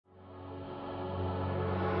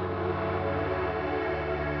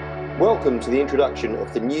Welcome to the introduction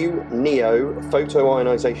of the new Neo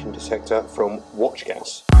photoionisation detector from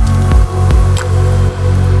Watchgas.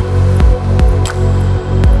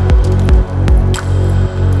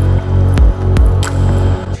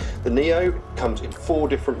 The Neo comes in 4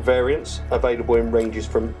 different variants, available in ranges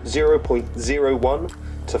from 0.01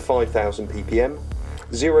 to 5000 ppm,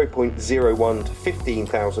 0.01 to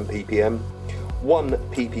 15,000 ppm, 1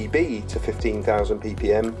 ppb to 15,000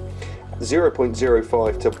 ppm,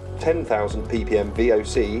 0.05 to 10,000 ppm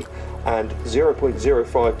VOC, and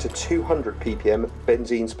 0.05 to 200 ppm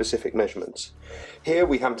benzene specific measurements. Here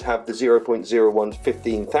we happen to have the 0.01 to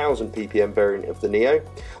 15,000 ppm variant of the Neo.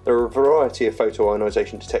 There are a variety of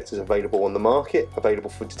photoionisation detectors available on the market,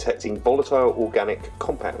 available for detecting volatile organic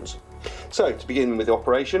compounds. So to begin with the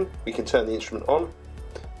operation, we can turn the instrument on,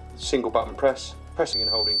 single button press, pressing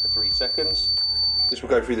and holding for 3 seconds. This will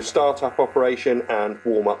go through the startup operation and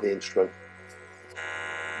warm up the instrument.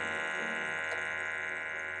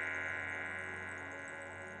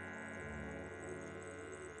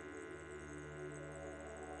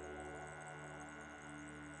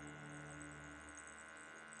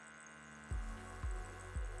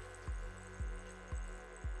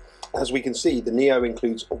 As we can see, the Neo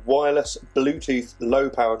includes a wireless Bluetooth low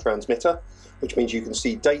power transmitter, which means you can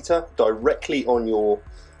see data directly on your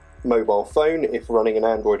mobile phone if running an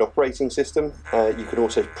Android operating system. You can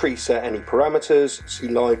also preset any parameters, see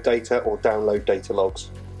live data or download data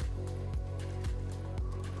logs.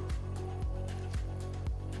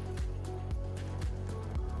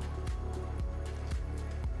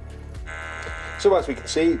 So as we can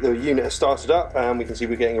see, the unit has started up and we can see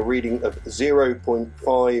we're getting a reading of 0.57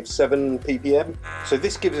 ppm. So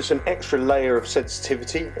this gives us an extra layer of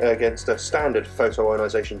sensitivity against a standard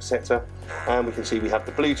photoionisation detector, and we can see we have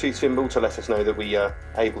the Bluetooth symbol to let us know that we are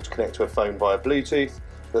able to connect to a phone via Bluetooth,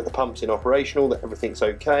 that the pump's in operational, that everything's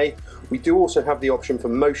okay. We do also have the option for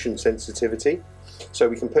motion sensitivity, so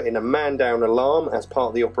we can put in a man-down alarm as part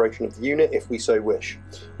of the operation of the unit if we so wish.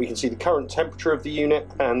 We can see the current temperature of the unit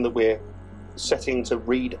and that we're setting to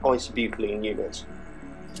read isobutylene units.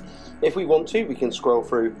 If we want to, we can scroll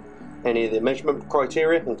through any of the measurement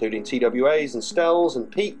criteria, including TWAs and stels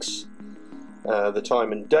and peaks, the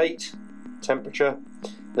time and date, temperature,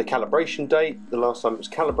 the calibration date, the last time it was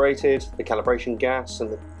calibrated, the calibration gas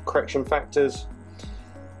and the correction factors,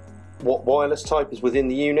 what wireless type is within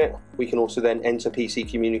the unit. We can also then enter PC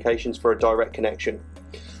communications for a direct connection.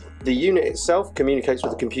 The unit itself communicates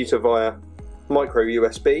with the computer via micro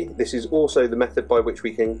USB. This is also the method by which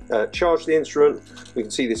we can charge the instrument. We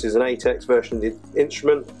can see this is an 8X version of the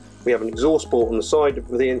instrument. We have an exhaust port on the side of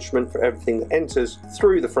the instrument for everything that enters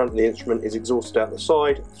through the front of the instrument is exhausted out the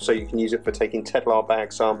side, so you can use it for taking Tedlar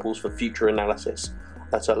bag samples for future analysis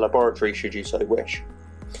at a laboratory should you so wish.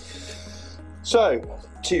 So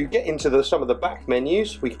to get into some of the back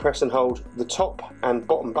menus, we can press and hold the top and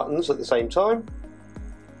bottom buttons at the same time.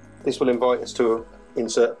 This will invite us to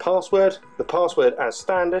insert password. The password as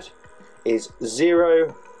standard is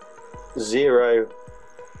 00000.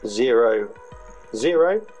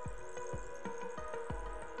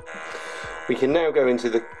 We can now go into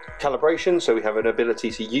the calibration, so we have an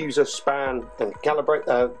ability to user span and calibrate,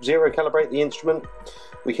 zero calibrate the instrument.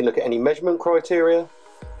 We can look at any measurement criteria,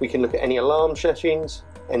 we can look at any alarm settings,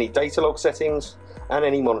 any data log settings and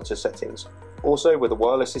any monitor settings. Also where the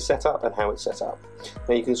wireless is set up and how it's set up.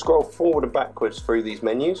 Now you can scroll forward and backwards through these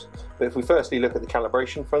menus, but if we firstly look at the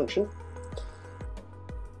calibration function,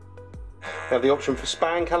 we have the option for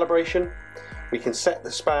span calibration. We can set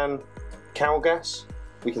the span cal gas,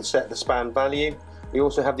 we can set the span value. We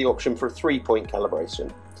also have the option for a 3-point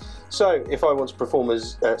calibration. So if I want to perform a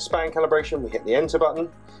span calibration, we hit the enter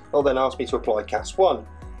button. It'll then ask me to apply CAS 1.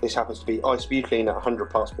 This happens to be isobutylene at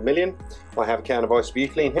 100 parts per million. I have a can of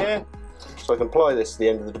isobutylene here, so I can apply this to the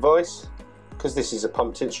end of the device. Because this is a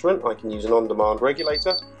pumped instrument, I can use an on-demand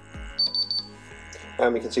regulator.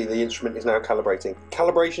 And we can see the instrument is now calibrating.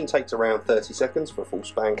 Calibration takes around 30 seconds for a full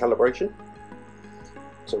span calibration.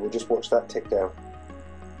 So we'll just watch that tick down.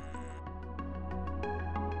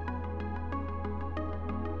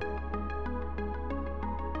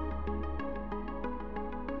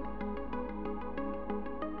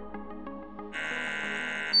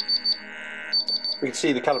 We can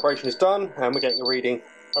see the calibration is done and we're getting a reading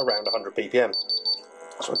around 100 ppm.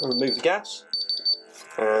 So I can remove the gas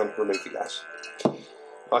and remove the gas.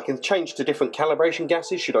 I can change to different calibration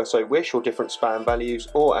gases should I so wish, or different span values,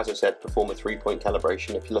 or as I said, perform a 3-point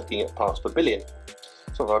calibration if you're looking at parts per billion.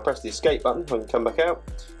 So if I press the escape button, I can come back out.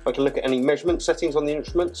 I can look at any measurement settings on the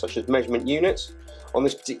instrument, such as measurement units. On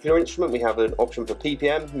this particular instrument we have an option for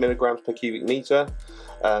ppm, milligrams per cubic meter,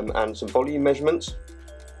 and some volume measurements.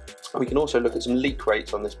 We can also look at some leak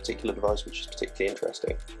rates on this particular device, which is particularly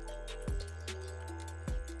interesting.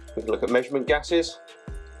 We can look at measurement gases,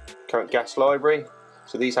 current gas library.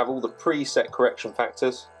 So these have all the preset correction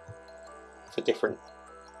factors for different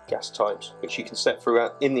gas types, which you can set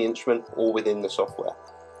throughout in the instrument or within the software.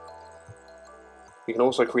 We can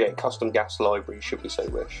also create custom gas libraries should we so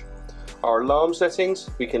wish. Our alarm settings,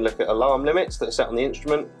 we can look at alarm limits that are set on the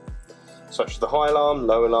instrument, such as the high alarm,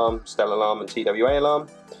 low alarm, stealth alarm and TWA alarm.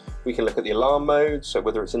 We can look at the alarm mode, so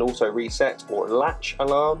whether it's an auto reset or a latch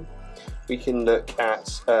alarm. We can look at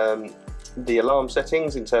the alarm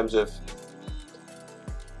settings in terms of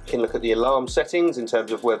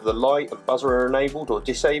whether the light and buzzer are enabled or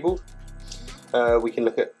disabled. We can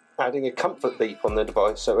look at adding a comfort beep on the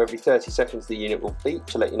device, so every 30 seconds the unit will beep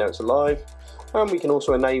to let you know it's alive. And we can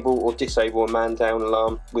also enable or disable a man down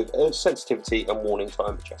alarm with sensitivity and warning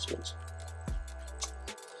time adjustments.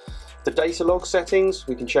 The data log settings,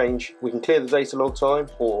 we can clear the data log time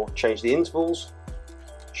or change the intervals,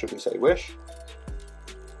 should we so wish.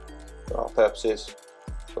 For our purposes,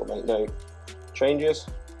 we'll make no changes.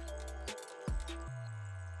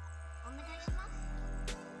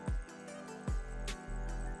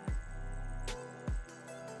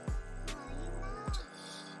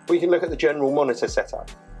 We can look at the general monitor setup,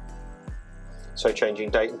 so changing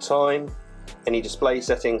date and time, any display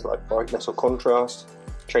settings like brightness or contrast,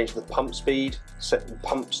 change the pump speed, set the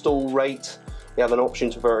pump stall rate. We have an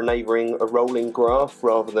option for enabling a rolling graph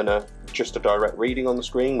rather than just a direct reading on the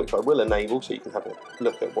screen, which I will enable so you can have a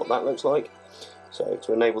look at what that looks like. So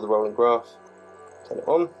to enable the rolling graph, turn it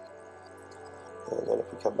on, and then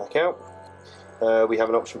if we come back out, we have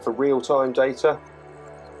an option for real-time data,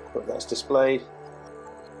 where that's displayed.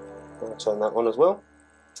 I'll turn that on as well.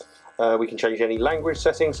 We can change any language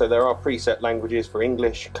settings, so there are preset languages for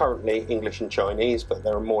English, currently English and Chinese, but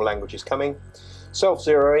there are more languages coming.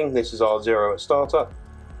 Self-zeroing, this is our 0 at startup,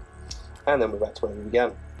 and then we're back to where we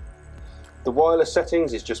began. The wireless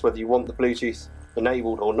settings is just whether you want the Bluetooth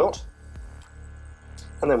enabled or not,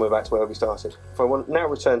 and then we're back to where we started. If I want now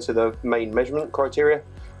return to the main measurement criteria,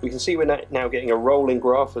 we can see we're now getting a rolling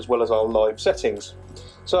graph as well as our live settings.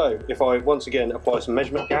 So if I once again apply some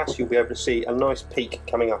measurement gas, you'll be able to see a nice peak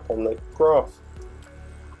coming up on the graph.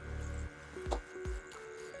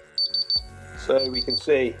 So we can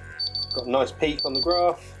see got a nice peak on the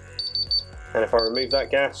graph, and if I remove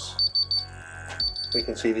that gas, we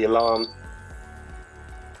can see the alarm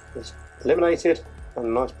is eliminated and a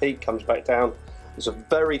nice peak comes back down. It's a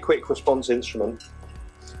very quick response instrument,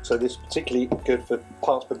 so this is particularly good for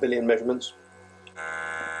parts per billion measurements.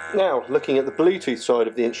 Now, looking at the Bluetooth side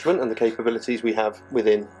of the instrument and the capabilities we have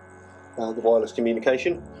within the wireless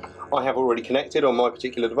communication, I have already connected on my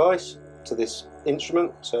particular device to this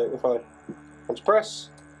instrument, so if I want to press,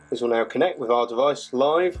 this will now connect with our device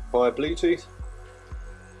live via Bluetooth,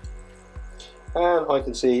 and I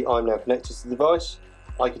can see I'm now connected to the device.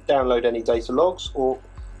 I could download any data logs,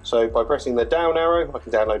 so by pressing the down arrow I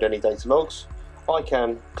can download any data logs. I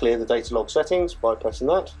can clear the data log settings by pressing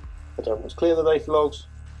that. I don't want to clear the data logs.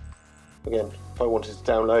 Again, if I wanted to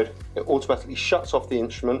download, it automatically shuts off the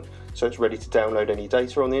instrument so it's ready to download any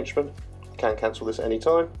data on the instrument. I can cancel this at any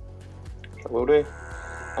time, which I will do.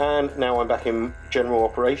 And now I'm back in general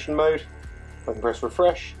operation mode. I can press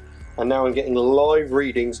refresh, and now I'm getting live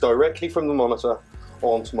readings directly from the monitor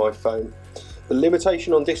onto my phone. The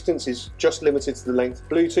limitation on distance is just limited to the length of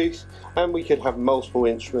Bluetooth, and we could have multiple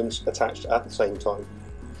instruments attached at the same time.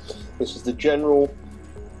 This is the general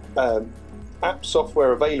app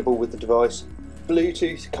software available with the device.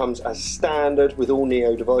 Bluetooth comes as standard with all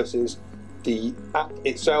Neo devices. The app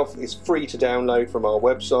itself is free to download from our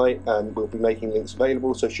website, and we'll be making links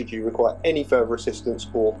available, so should you require any further assistance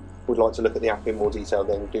or would like to look at the app in more detail,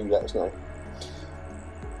 then do let us know.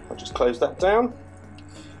 I'll just close that down.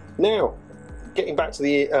 Now, getting back to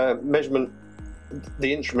the measurement,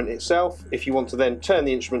 the instrument itself, if you want to then turn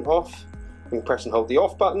the instrument off, you can press and hold the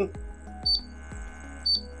off button.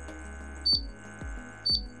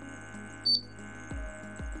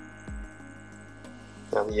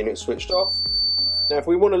 Now the unit's switched off. Now if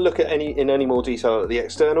we want to look at in any more detail at the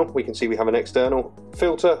external, we can see we have an external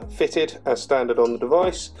filter fitted as standard on the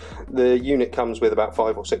device. The unit comes with about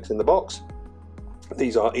 5 or 6 in the box.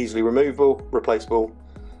 These are easily removable, replaceable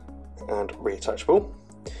and reattachable.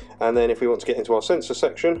 And then if we want to get into our sensor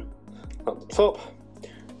section, up the top,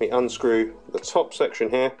 we unscrew the top section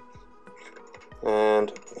here,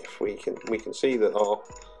 and if we can see that our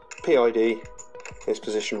PID is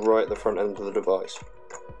positioned right at the front end of the device.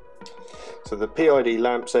 So the PID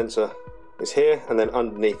lamp sensor is here, and then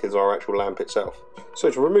underneath is our actual lamp itself. So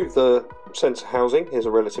to remove the sensor housing is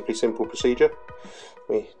a relatively simple procedure.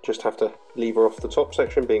 We just have to lever off the top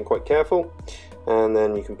section, being quite careful, and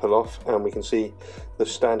then you can pull off and we can see the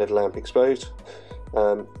standard lamp exposed.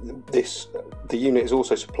 The unit is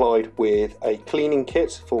also supplied with a cleaning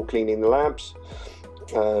kit for cleaning the lamps,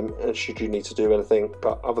 and should you need to do anything,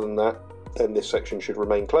 but other than that, then this section should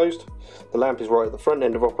remain closed. The lamp is right at the front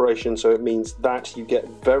end of operation, so it means that you get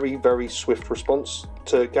very swift response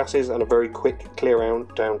to gases and a very quick clear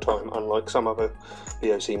down time, unlike some other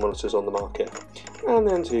VOC monitors on the market. And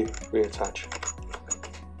then to reattach,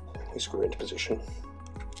 we screw into position.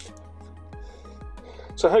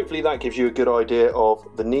 So hopefully that gives you a good idea of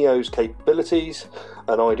the Neo's capabilities,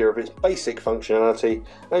 an idea of its basic functionality,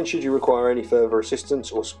 and should you require any further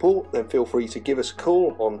assistance or support, then feel free to give us a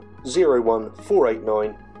call on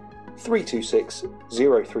 01489 326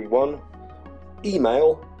 031,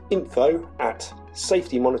 email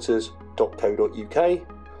info@safetymonitors.co.uk,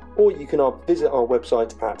 or you can visit our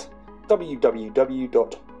website at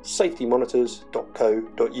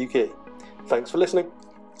www.safetymonitors.co.uk. Thanks for listening.